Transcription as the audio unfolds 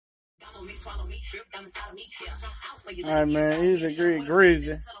Alright, man, easy,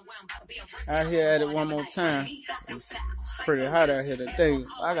 greasy. Out here at it one more time. It's pretty hot out here today.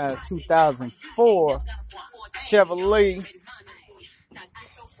 I got a 2004 Chevrolet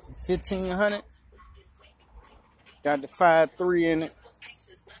 1500. Got the 5.3 in it.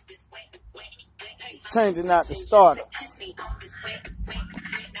 Changing out the starter.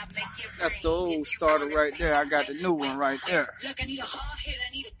 That's the old starter right there. I got the new one right there.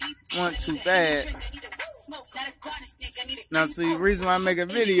 Wasn't too bad. Now, see, the reason why I make a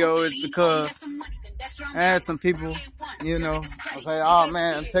video is because I had some people, you know, I say, oh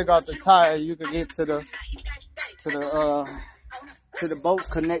man, take off the tire, you can get to the bolts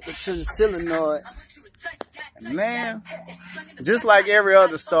connected to the solenoid. And man, just like every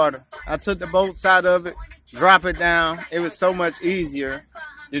other starter, I took the bolts out of it, drop it down. It was so much easier.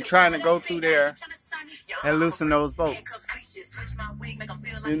 You're trying to go through there and loosen those bolts.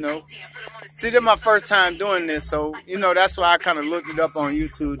 You know, see, this is my first time doing this, so you know that's why I kind of looked it up on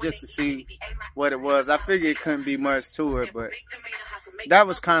YouTube just to see what it was. I figured it couldn't be much to it, but that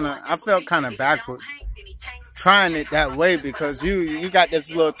was I felt kind of backwards trying it that way, because you got this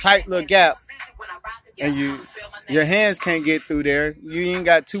little tight little gap, and your hands can't get through there. You ain't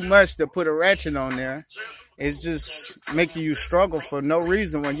got too much to put a ratchet on there. It's just making you struggle for no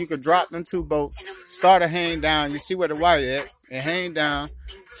reason when you could drop them two bolts, start to hang down. You see where the wire at, and hang down,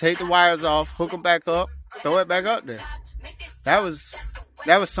 take the wires off, hook them back up, throw it back up there. That was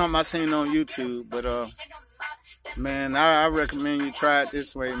something I seen on YouTube, but man, I recommend you try it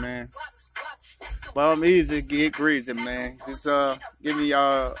this way, man. Bum easy, get greasy, man. Just giving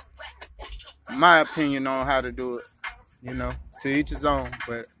y'all my opinion on how to do it, you know, to each his own,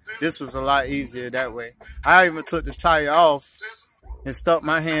 but this was a lot easier that way. I even took the tire off and stuck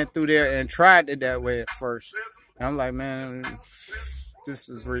my hand through there and tried it that way at first. And I'm like, man, this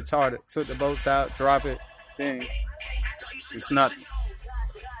is retarded. Took the bolts out, drop it, dang, it's nothing.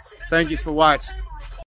 Thank you for watching.